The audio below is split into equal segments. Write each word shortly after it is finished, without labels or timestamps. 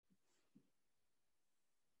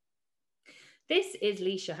This is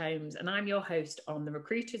Leisha Holmes, and I'm your host on the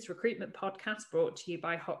Recruiters Recruitment Podcast brought to you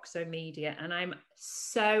by Hoxo Media. And I'm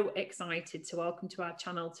so excited to welcome to our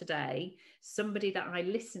channel today somebody that I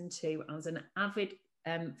listen to as an avid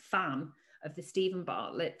fan of the Stephen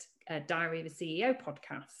Bartlett Diary of a CEO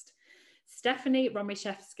podcast. Stephanie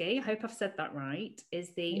Romiszewski, I hope I've said that right,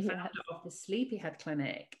 is the founder of the Sleepyhead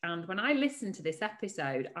Clinic. And when I listened to this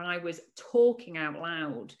episode, I was talking out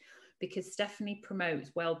loud because Stephanie promotes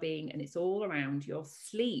well-being and it's all around your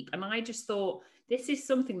sleep. And I just thought this is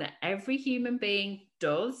something that every human being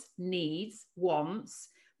does, needs, wants,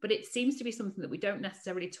 but it seems to be something that we don't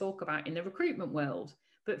necessarily talk about in the recruitment world.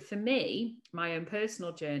 But for me, my own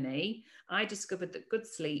personal journey, I discovered that good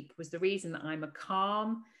sleep was the reason that I'm a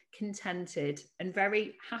calm, contented, and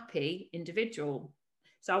very happy individual.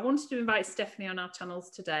 So I wanted to invite Stephanie on our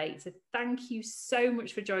channels today. So thank you so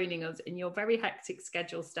much for joining us in your very hectic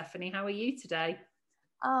schedule, Stephanie. How are you today?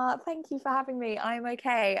 Thank you for having me. I'm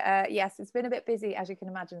okay. Yes, it's been a bit busy, as you can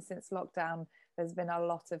imagine, since lockdown. There's been a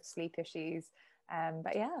lot of sleep issues.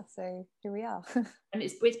 But yeah, so here we are. And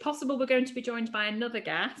it's possible we're going to be joined by another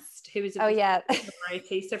guest who is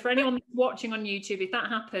variety. So for anyone watching on YouTube, if that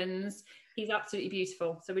happens, he's absolutely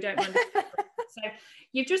beautiful. So we don't mind. So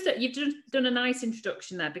you've just done a nice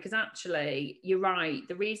introduction there, because actually you're right.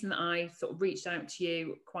 The reason that I sort of reached out to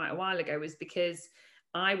you quite a while ago was because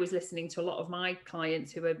I was listening to a lot of my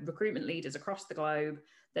clients who are recruitment leaders across the globe,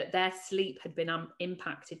 that their sleep had been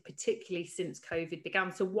impacted, particularly since COVID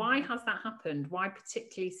began. So why has that happened? Why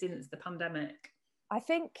particularly since the pandemic? I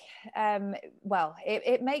think,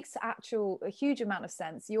 it makes a huge amount of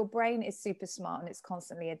sense. Your brain is super smart and it's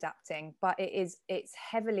constantly adapting, but it's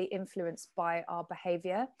heavily influenced by our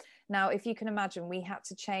behavior. Now, if you can imagine, we had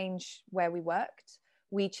to change where we worked.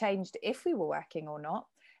 We changed if we were working or not.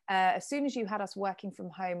 As soon as you had us working from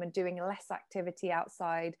home and doing less activity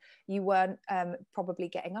outside, you weren't probably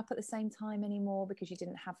getting up at the same time anymore because you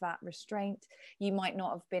didn't have that restraint. You might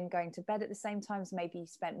not have been going to bed at the same time. So maybe you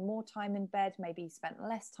spent more time in bed. Maybe you spent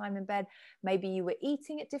less time in bed. Maybe you were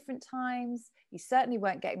eating at different times. You certainly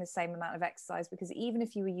weren't getting the same amount of exercise, because even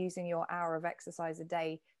if you were using your hour of exercise a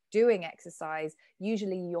day doing exercise,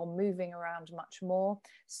 usually you're moving around much more.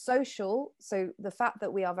 Social. So the fact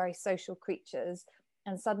that we are very social creatures,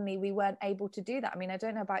 and suddenly we weren't able to do that. I mean, I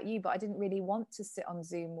don't know about you, but I didn't really want to sit on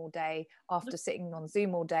Zoom all day after sitting on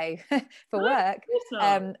Zoom all day for work,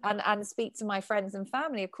 and speak to my friends and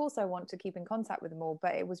family. Of course, I want to keep in contact with them all,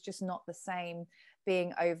 but it was just not the same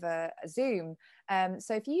being over Zoom.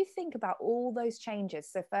 So if you think about all those changes,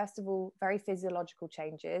 so first of all, very physiological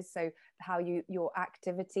changes, so how your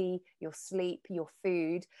activity, your sleep, your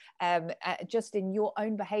food, just in your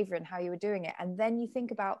own behavior and how you were doing it. And then you think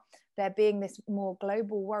about there being this more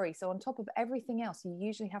global worry. So on top of everything else you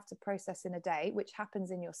usually have to process in a day, which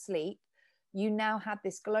happens in your sleep, you now had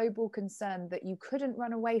this global concern that you couldn't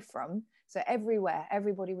run away from. So everywhere,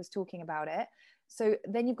 everybody was talking about it. So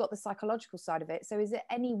then you've got the psychological side of it. So is it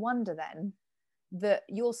any wonder then that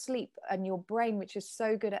your sleep and your brain, which is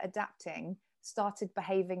so good at adapting, started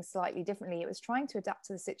behaving slightly differently? It was trying to adapt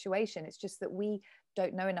to the situation. It's just that we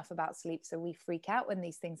don't know enough about sleep, so we freak out when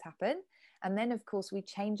these things happen. And then, of course, we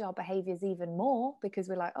change our behaviors even more because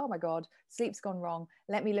we're like, oh my God, sleep's gone wrong.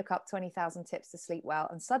 Let me look up 20,000 tips to sleep well.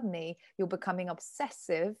 And suddenly you're becoming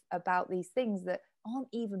obsessive about these things that aren't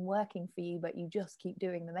even working for you, but you just keep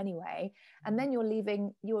doing them anyway. And then you're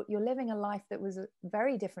living a life that was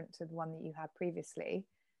very different to the one that you had previously.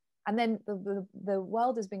 And then the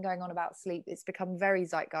world has been going on about sleep. It's become very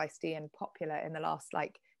zeitgeisty and popular in the last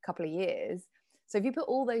couple of years. So if you put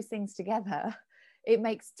all those things together, it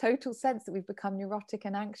makes total sense that we've become neurotic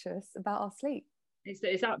and anxious about our sleep. That's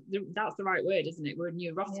the right word, isn't it? We're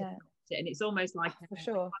neurotic. Yeah. And it's almost like for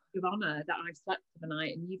sure of honor that I've slept for the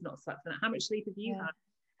night and you've not slept for the night. How much sleep have you had?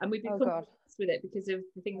 And we've become obsessed with it because of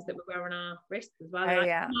the things that we wear on our wrists as well.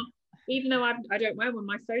 Even though I don't wear one,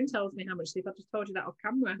 my phone tells me how much sleep. I've just told you that off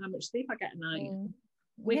camera, how much sleep I get at night.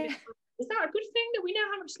 Is that a good thing that we know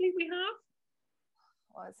how much sleep we have?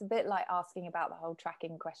 Well, it's a bit like asking about the whole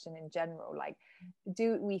tracking question in general. Like,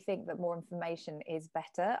 do we think that more information is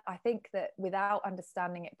better? I think that without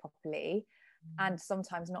understanding it properly and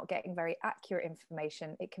sometimes not getting very accurate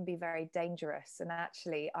information, it can be very dangerous. And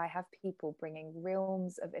actually, I have people bringing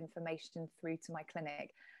realms of information through to my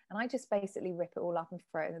clinic, and I just basically rip it all up and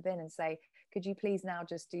throw it in the bin and say, could you please now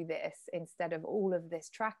just do this instead of all of this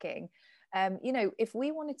tracking? If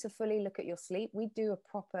we wanted to fully look at your sleep, we'd do a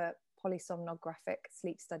proper polysomnographic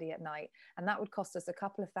sleep study at night, and that would cost us a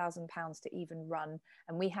couple of £1,000s to even run.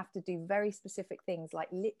 And we have to do very specific things like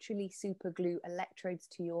literally super glue electrodes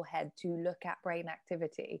to your head to look at brain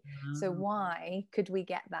activity. So why could we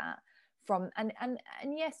get that from, and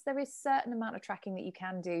yes, there is certain amount of tracking that you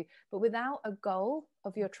can do, but without a goal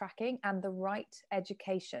of your tracking and the right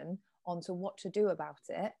education onto what to do about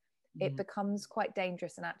it, it becomes quite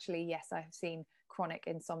dangerous. And actually, yes, I have seen chronic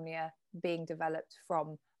insomnia being developed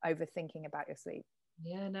from overthinking about your sleep.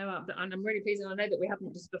 Yeah, no, and I'm really pleased, and I know that we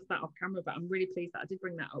haven't discussed that off camera, but I'm really pleased that I did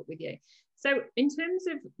bring that up with you. So in terms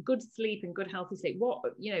of good sleep and good healthy sleep, what,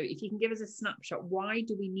 you know, if you can give us a snapshot, why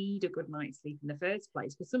do we need a good night's sleep in the first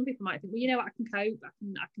place? Because some people might think, well, you know, I can cope,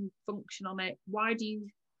 I can function on it. Why do you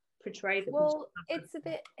portray that? Well, it's a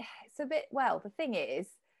bit, well, the thing is,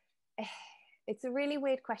 it's a really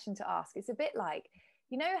weird question to ask. It's a bit like,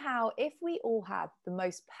 you know how if we all had the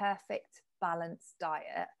most perfect balanced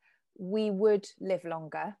diet, we would live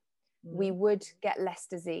longer, we would get less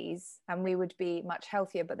disease, and we would be much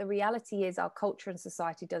healthier. But the reality is our culture and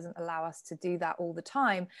society doesn't allow us to do that all the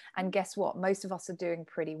time. And guess what? Most of us are doing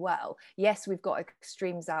pretty well. Yes, we've got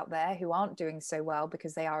extremes out there who aren't doing so well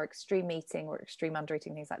because they are extreme eating or extreme under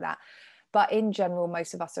eating, things like that. But in general,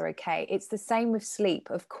 most of us are okay. It's the same with sleep.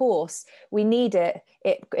 Of course, we need it.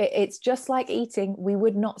 It's just like eating. We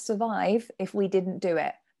would not survive if we didn't do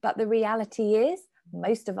it. But the reality is,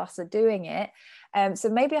 most of us are doing it. So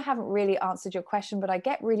maybe I haven't really answered your question, but I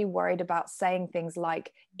get really worried about saying things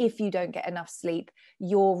like, if you don't get enough sleep,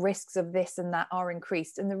 your risks of this and that are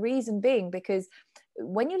increased. And the reason being, because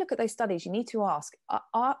when you look at those studies, you need to ask,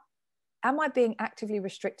 am I being actively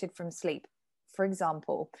restricted from sleep? For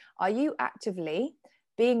example, are you actively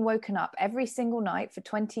being woken up every single night for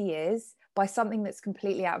 20 years by something that's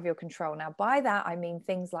completely out of your control? Now, by that, I mean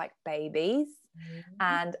things like babies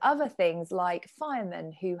and other things like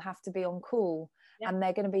firemen who have to be on call, and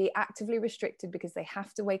they're going to be actively restricted because they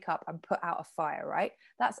have to wake up and put out a fire, right?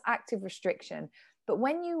 That's active restriction. But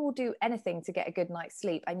when you will do anything to get a good night's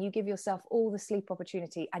sleep and you give yourself all the sleep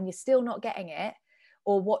opportunity and you're still not getting it,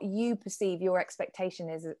 or what you perceive your expectation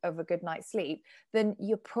is of a good night's sleep, then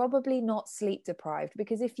you're probably not sleep deprived.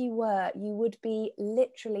 Because if you were, you would be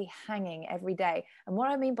literally hanging every day. And what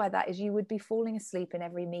I mean by that is you would be falling asleep in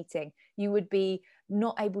every meeting. You would be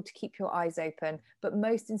not able to keep your eyes open. But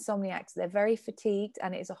most insomniacs, they're very fatigued,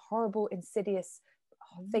 and it is a horrible, insidious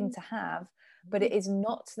thing to have, but it is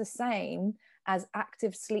not the same as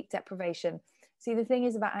active sleep deprivation. See, the thing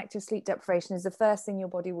is about active sleep deprivation is the first thing your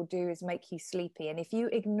body will do is make you sleepy. And if you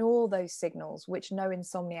ignore those signals, which no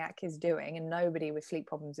insomniac is doing, and nobody with sleep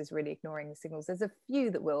problems is really ignoring the signals. There's a few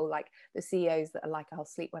that will, like the CEOs that are like, I'll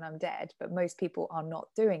sleep when I'm dead, but most people are not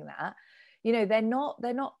doing that. You know, they're not,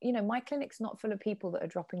 you know, my clinic's not full of people that are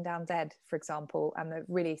dropping down dead, for example, and they're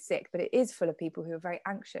really sick, but it is full of people who are very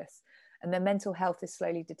anxious and their mental health is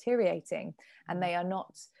slowly deteriorating, and they are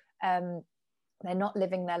not, they're not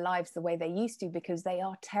living their lives the way they used to because they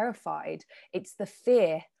are terrified. It's the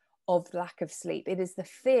fear of lack of sleep. It is the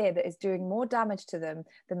fear that is doing more damage to them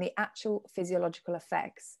than the actual physiological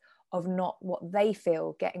effects of not what they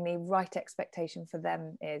feel getting the right expectation for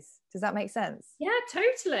them is. Does that make sense? Yeah,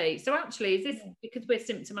 totally. So actually, is this because we're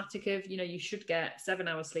symptomatic of, you know, you should get 7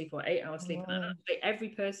 hours sleep or 8 hours sleep? And actually every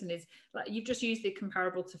person is, like, you've just used the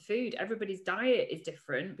comparable to food. Everybody's diet is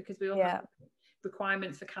different because we all have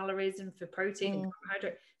requirements for calories and for protein and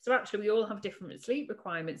carbohydrate. So actually we all have different sleep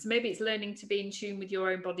requirements. Maybe it's learning to be in tune with your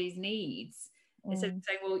own body's needs. Instead of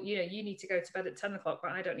saying, well, you know, you need to go to bed at 10 o'clock,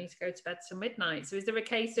 but I don't need to go to bed till midnight. So is there a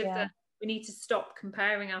case of that we need to stop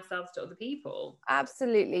comparing ourselves to other people?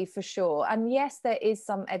 Absolutely, for sure. And yes, there is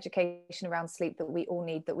some education around sleep that we all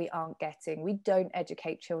need that we aren't getting. We don't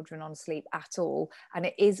educate children on sleep at all. And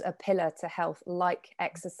it is a pillar to health, like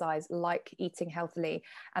exercise, like eating healthily.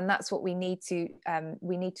 And that's what we need to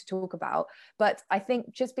talk about. But I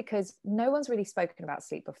think just because no one's really spoken about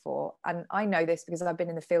sleep before, and I know this because I've been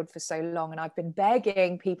in the field for so long and I've been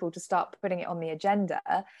begging people to start putting it on the agenda.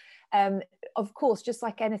 Of course, just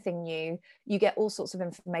like anything new, you get all sorts of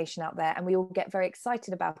information out there and we all get very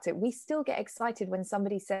excited about it. We still get excited when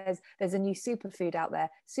somebody says there's a new superfood out there.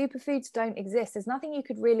 Superfoods don't exist. There's nothing you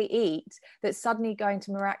could really eat that's suddenly going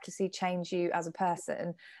to miraculously change you as a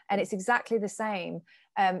person. And it's exactly the same.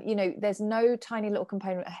 You know, there's no tiny little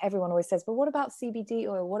component. Everyone always says, but what about CBD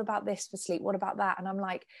oil? What about this for sleep? What about that? And I'm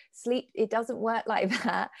like, sleep, it doesn't work like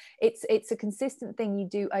that. It's a consistent thing you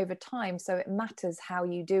do over time. So it matters how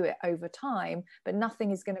you do it over time, but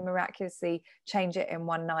nothing is going to miraculously change it in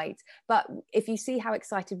one night. But if you see how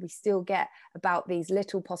excited we still get about these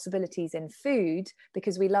little possibilities in food,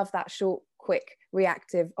 because we love that short, quick,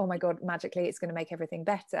 reactive, oh my God, magically it's going to make everything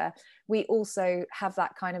better. We also have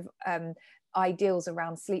that kind of ideals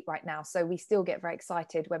around sleep right now. So we still get very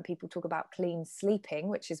excited when people talk about clean sleeping,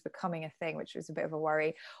 which is becoming a thing, which was a bit of a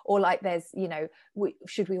worry. Or like there's, you know,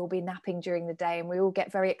 should we all be napping during the day? And we all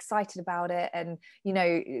get very excited about it. And, you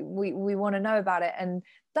know, we want to know about it. And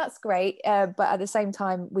that's great. But at the same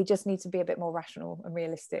time, we just need to be a bit more rational and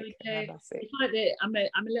realistic. It's like that. I'm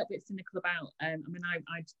a little bit cynical about, I mean,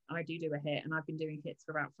 I do a HIIT, and I've been doing HIITs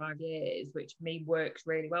for about 5 years, which for me works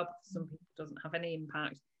really well, but for some people doesn't have any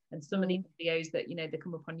impact. And some of these videos that, you know, they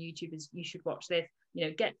come up on YouTube is, you should watch this, you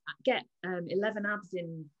know, get 11 abs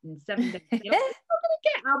in 7 days. You're not going to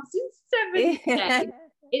get abs in 7 days.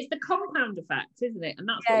 It's the compound effect, isn't it? And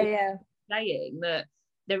that's what we're saying, that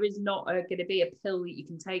there is not going to be a pill that you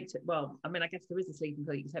can take to, well, I mean, I guess there is a sleeping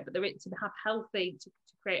pill you can take, but there is to have healthy, to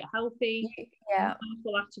create a healthy,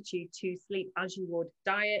 mindful attitude to sleep, as you would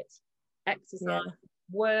diet, exercise,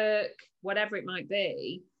 work, whatever it might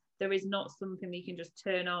be. There is not something that you can just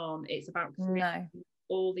turn on. It's about creating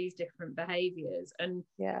all these different behaviors. And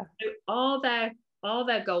so are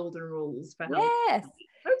there golden rules for health? Yes.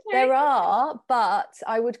 Okay. There are, but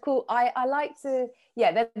I like to,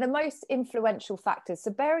 they're the most influential factors.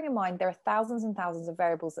 So bearing in mind, there are thousands and thousands of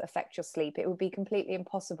variables that affect your sleep. It would be completely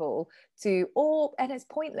impossible and it's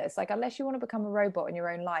pointless. Like, unless you want to become a robot in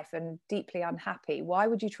your own life and deeply unhappy, why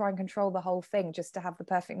would you try and control the whole thing just to have the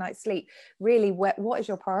perfect night's sleep? Really, what is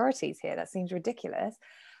your priorities here? That seems ridiculous.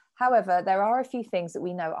 However, there are a few things that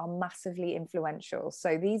we know are massively influential.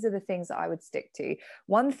 So these are the things that I would stick to.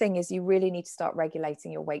 One thing is, you really need to start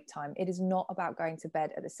regulating your wake time. It is not about going to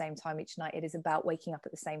bed at the same time each night. It is about waking up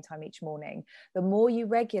at the same time each morning. The more you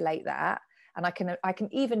regulate that, and I can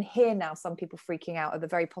even hear now some people freaking out at the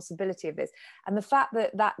very possibility of this. And the fact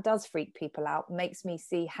that that does freak people out makes me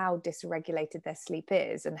see how dysregulated their sleep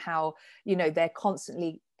is, and how, you know, they're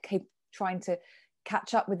constantly trying to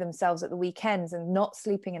catch up with themselves at the weekends and not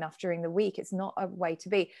sleeping enough during the week. It's not a way to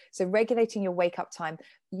be. So regulating your wake up time.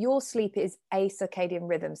 Your sleep is a circadian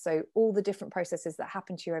rhythm, so all the different processes that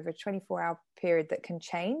happen to you over a 24-hour period that can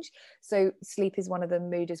change. So sleep is one of them,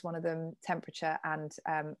 mood is one of them, temperature and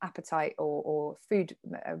appetite or food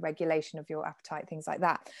regulation of your appetite, things like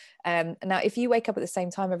that. Now, if you wake up at the same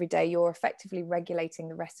time every day, you're effectively regulating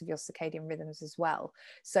the rest of your circadian rhythms as well.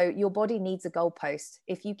 So your body needs a goalpost.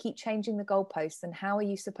 If you keep changing the goalposts, then how are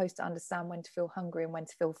you supposed to understand when to feel hungry and when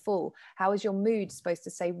to feel full? How is your mood supposed to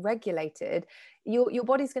stay regulated? Your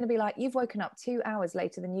body's going to be like, you've woken up 2 hours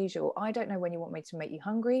later than usual. I don't know when you want me to make you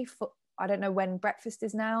hungry. I don't know when breakfast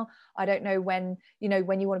is now. I don't know when you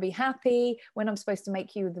want to be happy, when I'm supposed to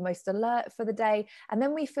make you the most alert for the day. And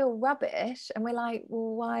then we feel rubbish and we're like,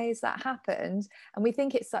 well, why has that happened? And we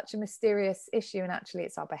think it's such a mysterious issue, and actually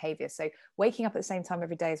it's our behavior. So waking up at the same time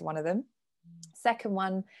every day is one of them. Second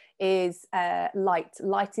one is light.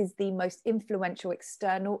 Light is the most influential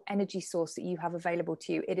external energy source that you have available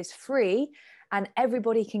to you. It is free and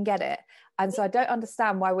everybody can get it. And so I don't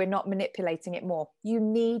understand why we're not manipulating it more. You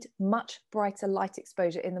need much brighter light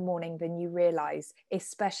exposure in the morning than you realize,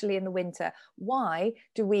 especially in the winter. Why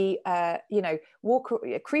do we,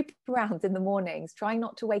 creep around in the mornings, trying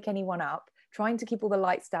not to wake anyone up, trying to keep all the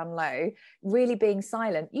lights down low, really being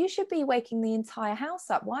silent? You should be waking the entire house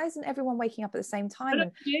up. Why isn't everyone waking up at the same time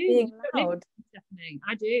and being loud? Stephanie,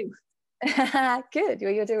 I do. Good,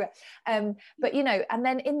 you're doing it. But and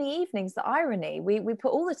then in the evenings, the irony, we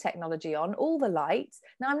put all the technology on, all the lights.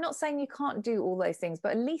 Now, I'm not saying you can't do all those things,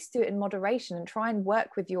 but at least do it in moderation and try and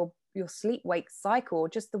work with your sleep wake cycle,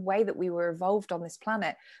 just the way that we were evolved on this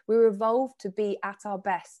planet. We were evolved to be at our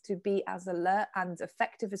best, to be as alert and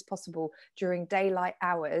effective as possible during daylight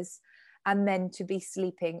hours, and then to be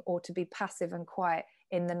sleeping or to be passive and quiet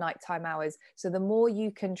in the nighttime hours. So the more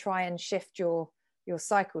you can try and shift your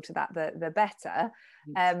cycle to that, the better.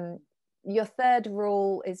 Your third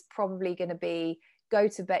rule is probably going to be, go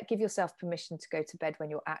to bed, give yourself permission to go to bed when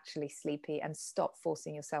you're actually sleepy, and stop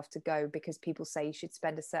forcing yourself to go because people say you should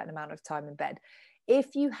spend a certain amount of time in bed.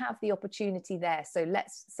 If you have the opportunity there, so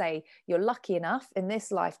let's say you're lucky enough in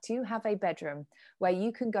this life to have a bedroom where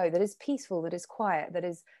you can go, that is peaceful, that is quiet, that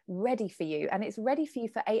is ready for you, and it's ready for you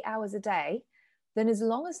for 8 hours a day, then as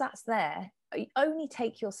long as that's there, only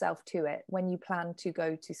take yourself to it when you plan to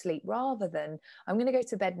go to sleep, rather than, I'm going to go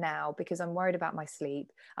to bed now because I'm worried about my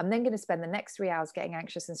sleep. I'm then going to spend the next 3 hours getting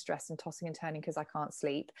anxious and stressed and tossing and turning because I can't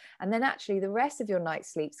sleep. And then actually the rest of your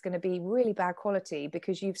night's sleep is going to be really bad quality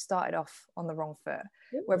because you've started off on the wrong foot.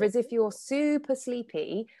 Whereas if you're super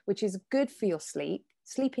sleepy, which is good for your sleep,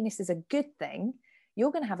 sleepiness is a good thing,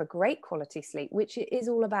 you're going to have a great quality sleep, which it is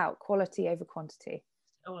all about, quality over quantity.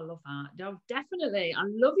 Oh, I love that. No, definitely. I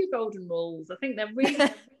love your golden rules. I think they're really,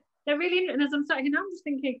 and as I'm sitting here now, I'm just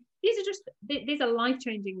thinking, these are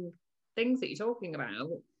life-changing things that you're talking about.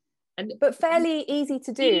 But fairly easy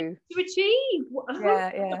to do. To achieve.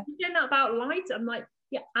 Yeah. You're saying that about light. I'm like,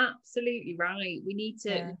 yeah, absolutely right. We need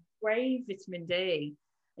to crave vitamin D,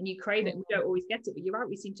 and you crave it, and we don't always get it. But you're right,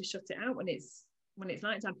 we seem to shut it out when it's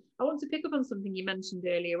nighttime. I want to pick up on something you mentioned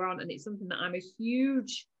earlier on, and it's something that I'm a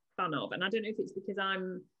huge fan of. And I don't know if it's because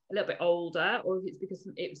I'm a little bit older, or if it's because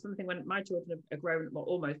it was something when my children are grown, well,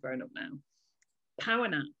 almost grown up now. Power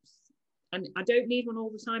naps. And I don't need one all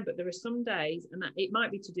the time, but there are some days, and that it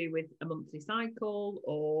might be to do with a monthly cycle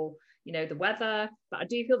or, you know, the weather. But I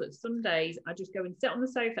do feel that some days I just go and sit on the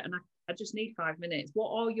sofa and I just need 5 minutes.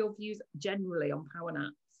 What are your views generally on power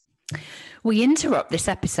naps? We interrupt this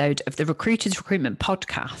episode of the Recruiters Recruitment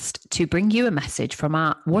Podcast to bring you a message from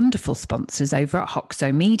our wonderful sponsors over at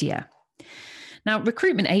Hoxo Media. Now,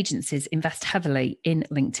 recruitment agencies invest heavily in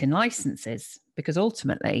LinkedIn licenses because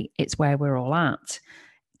ultimately it's where we're all at.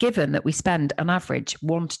 Given that we spend on average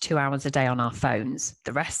 1 to 2 hours a day on our phones,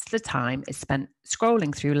 the rest of the time is spent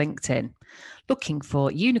scrolling through LinkedIn, looking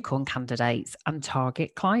for unicorn candidates and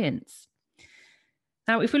target clients.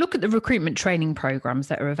 Now, if we look at the recruitment training programs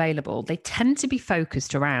that are available, they tend to be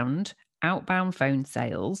focused around outbound phone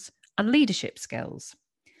sales and leadership skills.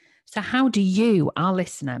 So how do you, our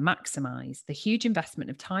listener, maximize the huge investment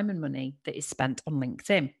of time and money that is spent on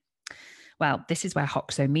LinkedIn? Well, this is where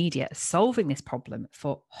Hoxo Media is solving this problem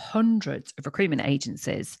for hundreds of recruitment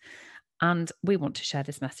agencies, and we want to share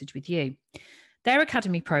this message with you. Their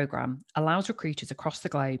Academy program allows recruiters across the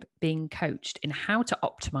globe being coached in how to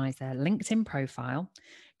optimize their LinkedIn profile,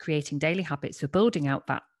 creating daily habits for building out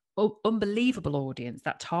that unbelievable audience,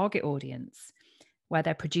 that target audience, where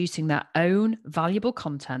they're producing their own valuable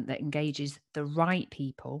content that engages the right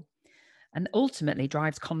people and ultimately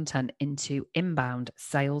drives content into inbound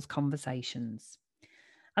sales conversations.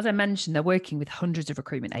 As I mentioned, they're working with hundreds of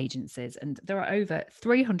recruitment agencies, and there are over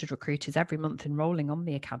 300 recruiters every month enrolling on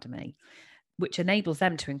the Academy, which enables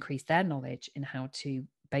them to increase their knowledge in how to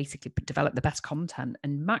basically develop the best content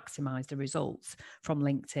and maximize the results from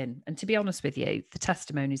LinkedIn. And to be honest with you, the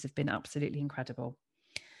testimonies have been absolutely incredible.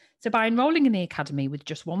 So by enrolling in the Academy with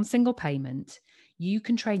just one single payment, you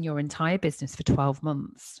can train your entire business for 12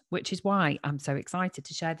 months, which is why I'm so excited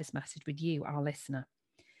to share this message with you, our listener.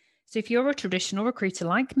 So if you're a traditional recruiter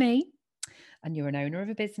like me, and you're an owner of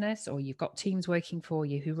a business, or you've got teams working for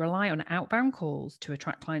you who rely on outbound calls to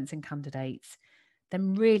attract clients and candidates,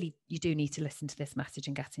 then really you do need to listen to this message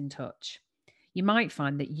and get in touch. You might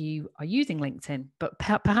find that you are using LinkedIn, but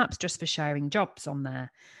perhaps just for sharing jobs on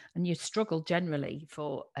there, and you struggle generally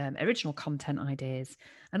for original content ideas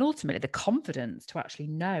and ultimately the confidence to actually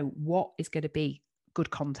know what is going to be good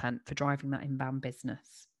content for driving that inbound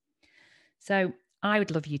business. So I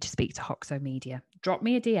would love you to speak to Hoxo Media. Drop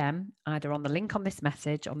me a DM either on the link on this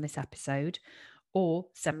message on this episode, or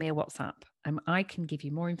send me a WhatsApp, and I can give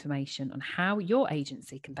you more information on how your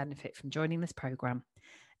agency can benefit from joining this program.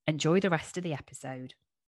 Enjoy the rest of the episode.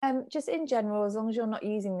 Just in general, as long as you're not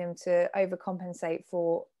using them to overcompensate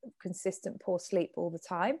for consistent poor sleep all the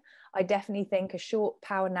time, I definitely think a short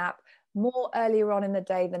power nap more earlier on in the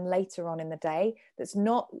day than later on in the day, that's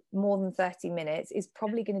not more than 30 minutes, is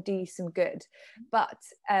probably going to do you some good. But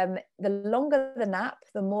the longer the nap,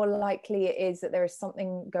 the more likely it is that there is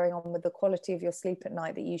something going on with the quality of your sleep at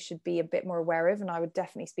night that you should be a bit more aware of. And I would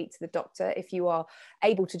definitely speak to the doctor. If you are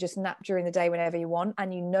able to just nap during the day whenever you want,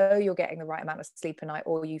 and you know you're getting the right amount of sleep at night,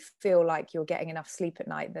 or you feel like you're getting enough sleep at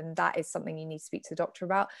night, then that is something you need to speak to the doctor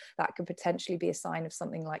about. That could potentially be a sign of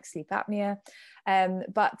something like sleep apnea.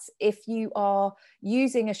 But if you are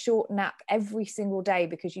using a short nap every single day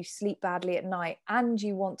because you sleep badly at night and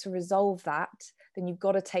you want to resolve that, then you've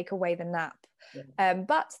got to take away the nap.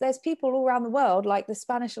 But there's people all around the world, like the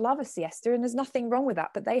Spanish love a siesta, and there's nothing wrong with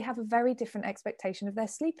that, but they have a very different expectation of their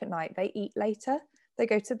sleep at night. They eat later, they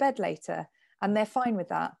go to bed later, and they're fine with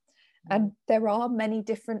that. And there are many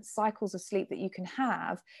different cycles of sleep that you can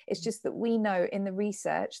have. It's just that we know in the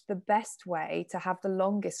research, the best way to have the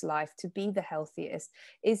longest life, to be the healthiest,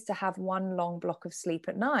 is to have one long block of sleep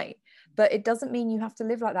at night. But it doesn't mean you have to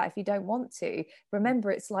live like that if you don't want to. Remember,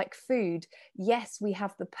 it's like food. Yes, we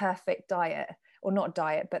have the perfect diet, or not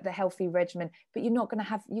diet, but the healthy regimen, but you're not going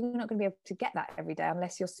to be able to get that every day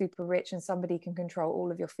unless you're super rich and somebody can control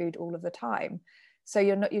all of your food all of the time. So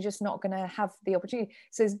you're just not going to have the opportunity.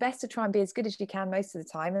 So it's best to try and be as good as you can most of the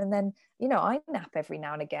time. And then, I nap every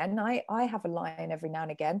now and again. I have a lie-in every now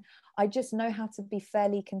and again. I just know how to be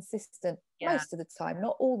fairly consistent most of the time,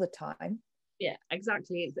 not all the time. Yeah,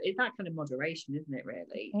 exactly. It's that kind of moderation, isn't it, really?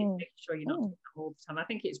 It's making sure you're not doing that all the time. I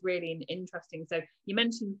think it's really interesting. So you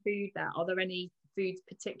mentioned food there. Are there any foods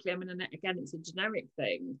particularly, again, it's a generic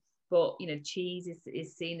thing, but you know, cheese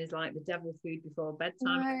is seen as like the devil food before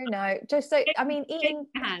bedtime. No, just so, I mean, eating,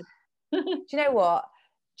 do you know what?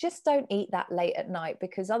 Just don't eat that late at night,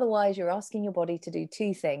 because otherwise you're asking your body to do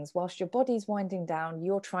two things. Whilst your body's winding down,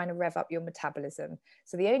 you're trying to rev up your metabolism.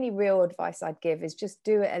 So the only real advice I'd give is just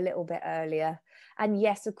do it a little bit earlier. And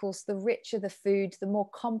yes, of course, the richer the food, the more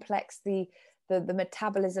complex the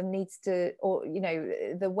metabolism needs to, or, you know,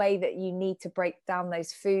 the way that you need to break down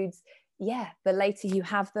those foods, yeah, the later you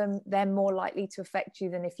have them, they're more likely to affect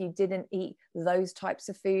you than if you didn't eat those types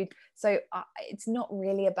of food. So it's not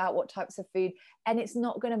really about what types of food, and it's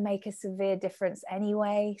not going to make a severe difference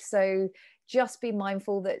anyway. So just be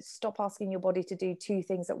mindful that stop asking your body to do two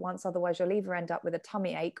things at once. Otherwise you'll either end up with a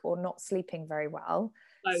tummy ache or not sleeping very well.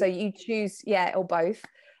 Both. So you choose, yeah, or both.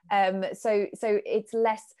 So it's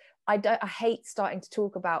less, I hate starting to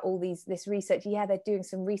talk about all this research. Yeah, they're doing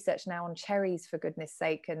some research now on cherries, for goodness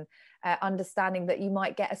sake, and understanding that you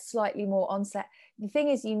might get a slightly more onset. The thing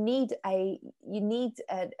is, you need a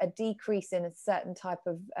decrease in a certain type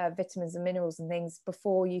of vitamins and minerals and things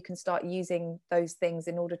before you can start using those things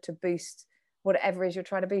in order to boost whatever it is you're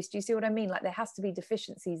trying to boost. Do you see what I mean? Like, there has to be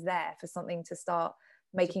deficiencies there for something to start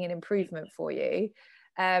making an improvement for you.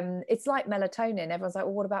 It's like melatonin. Everyone's like,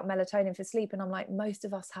 well, what about melatonin for sleep? And I'm like, most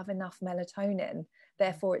of us have enough melatonin,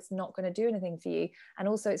 therefore it's not going to do anything for you. And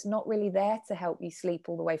also, it's not really there to help you sleep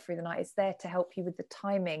all the way through the night. It's there to help you with the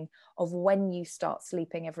timing of when you start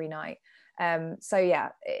sleeping every night. So yeah,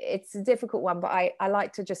 it's a difficult one, but I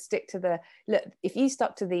like to just stick to look, if you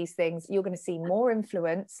stuck to these things, you're going to see more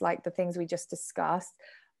influence, like the things we just discussed,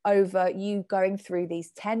 over you going through these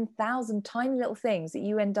 10,000 tiny little things that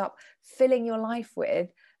you end up filling your life with,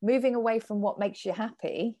 moving away from what makes you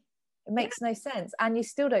happy. It makes no sense, and you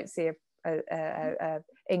still don't see a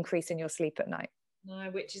increase in your sleep at night. No,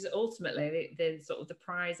 which is ultimately the sort of the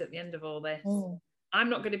prize at the end of all this. I'm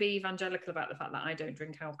not going to be evangelical about the fact that I don't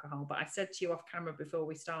drink alcohol, but I said to you off camera before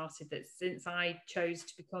we started that since I chose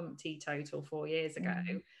to become teetotal 4 years ago,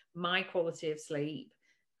 my quality of sleep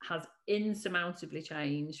has insurmountably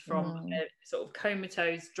changed from a sort of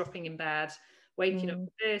comatose, dropping in bed, waking up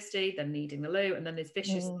thirsty, then needing the loo, and then this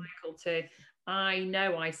vicious cycle to, I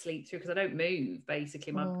know I sleep through because I don't move,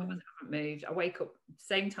 basically. My covers haven't moved. I wake up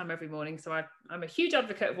same time every morning. So I'm a huge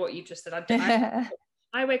advocate of what you just said.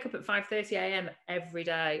 I wake up at 5:30 a.m. every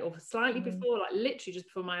day, or slightly before, like literally just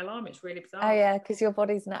before my alarm. It's really bizarre. Oh yeah, because your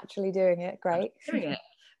body's naturally doing it. Great. Doing it.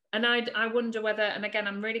 And I wonder whether, and again,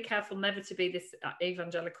 I'm really careful never to be this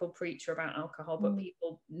evangelical preacher about alcohol, but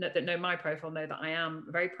people that know my profile know that I am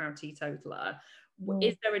a very proud teetotaler.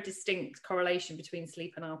 Is there a distinct correlation between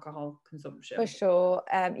sleep and alcohol consumption? For sure.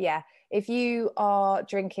 Yeah. If you are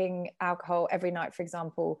drinking alcohol every night, for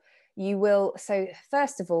example, you will. So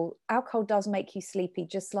first of all, alcohol does make you sleepy,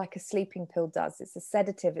 just like a sleeping pill does. It's a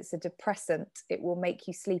sedative, it's a depressant. It will make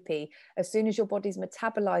you sleepy. As soon as your body's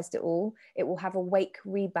metabolized it all, it will have a wake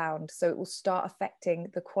rebound. So it will start affecting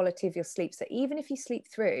the quality of your sleep. So even if you sleep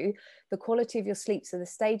through, the quality of your sleep, so the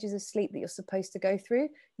stages of sleep that you're supposed to go through,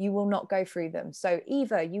 you will not go through them. So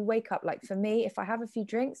either you wake up, like for me, if I have a few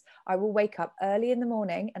drinks, I will wake up early in the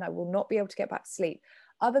morning and I will not be able to get back to sleep.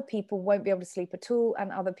 Other people won't be able to sleep at all,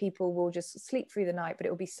 and other people will just sleep through the night, but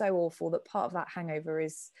it will be so awful that part of that hangover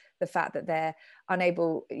is the fact that they're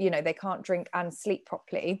unable, they can't drink and sleep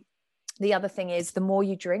properly. The other thing is, the more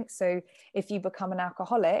you drink, so if you become an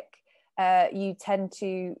alcoholic, you tend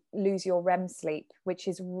to lose your REM sleep, which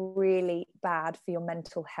is really bad for your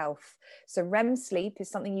mental health. So REM sleep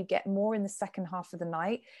is something you get more in the second half of the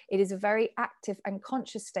night. It is a very active and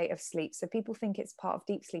conscious state of sleep. So people think it's part of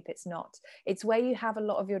deep sleep. It's not. It's where you have a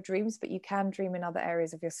lot of your dreams, but you can dream in other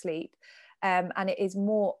areas of your sleep. And it is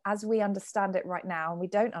more, as we understand it right now, and we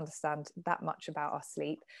don't understand that much about our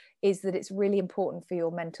sleep, is that it's really important for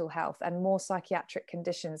your mental health, and more psychiatric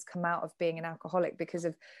conditions come out of being an alcoholic because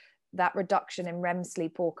of that reduction in REM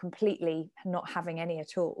sleep, or completely not having any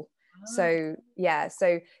at all. So yeah,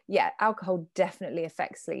 alcohol definitely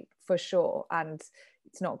affects sleep for sure, and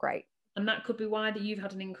it's not great. And that could be why that you've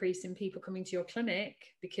had an increase in people coming to your clinic,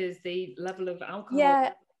 because the level of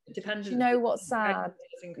alcohol dependence. You know what's sad?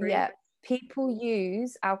 Yeah, people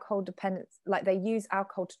use alcohol dependence, like they use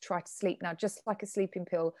alcohol to try to sleep. Now, just like a sleeping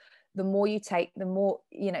pill, the more you take, the more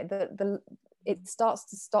it starts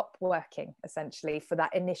to stop working, essentially, for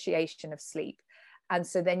that initiation of sleep. And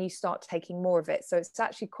so then you start taking more of it. So it's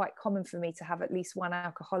actually quite common for me to have at least one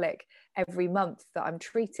alcoholic every month that I'm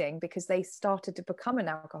treating, because they started to become an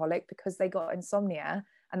alcoholic because they got insomnia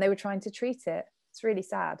and they were trying to treat it. It's really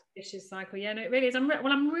sad. Vicious cycle. Yeah, no, it really is. I'm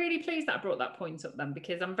really pleased that I brought that point up then,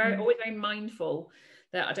 because I'm always very mindful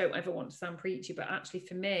that I don't ever want to sound preachy, but actually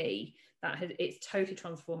for me, it's totally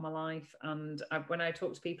transformed my life. And when I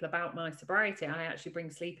talk to people about my sobriety, I actually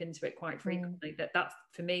bring sleep into it quite frequently. That's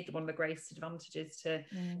for me one of the greatest advantages because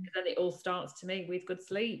then it all starts to me with good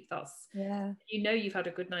sleep. That's you've had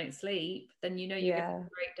a good night's sleep, then you're gonna have a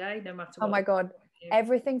great day no matter what. Oh my God,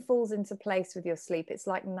 everything falls into place with your sleep. It's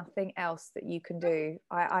like nothing else that you can do.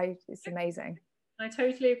 It's amazing. I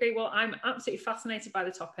totally agree. Well, I'm absolutely fascinated by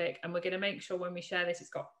the topic, and we're going to make sure when we share this,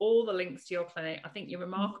 it's got all the links to your clinic. I think you're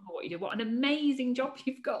remarkable what you do. What an amazing job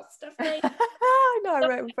you've got, Stephanie. No,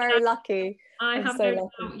 I'm very lucky. I have no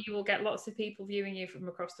doubt you will get lots of people viewing you from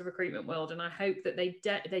across the recruitment world, and I hope that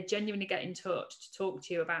they genuinely get in touch to talk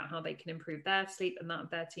to you about how they can improve their sleep and that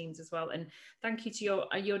of their teams as well. And thank you to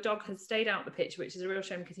your dog has stayed out the picture, which is a real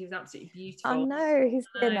shame because he was absolutely beautiful. I know, he's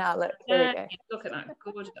here now. Look, here we go. Look at that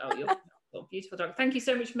gorgeous. Oh, you're beautiful dog. Thank you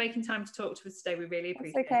so much for making time to talk to us today. We really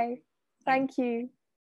appreciate it. Okay. Thank you.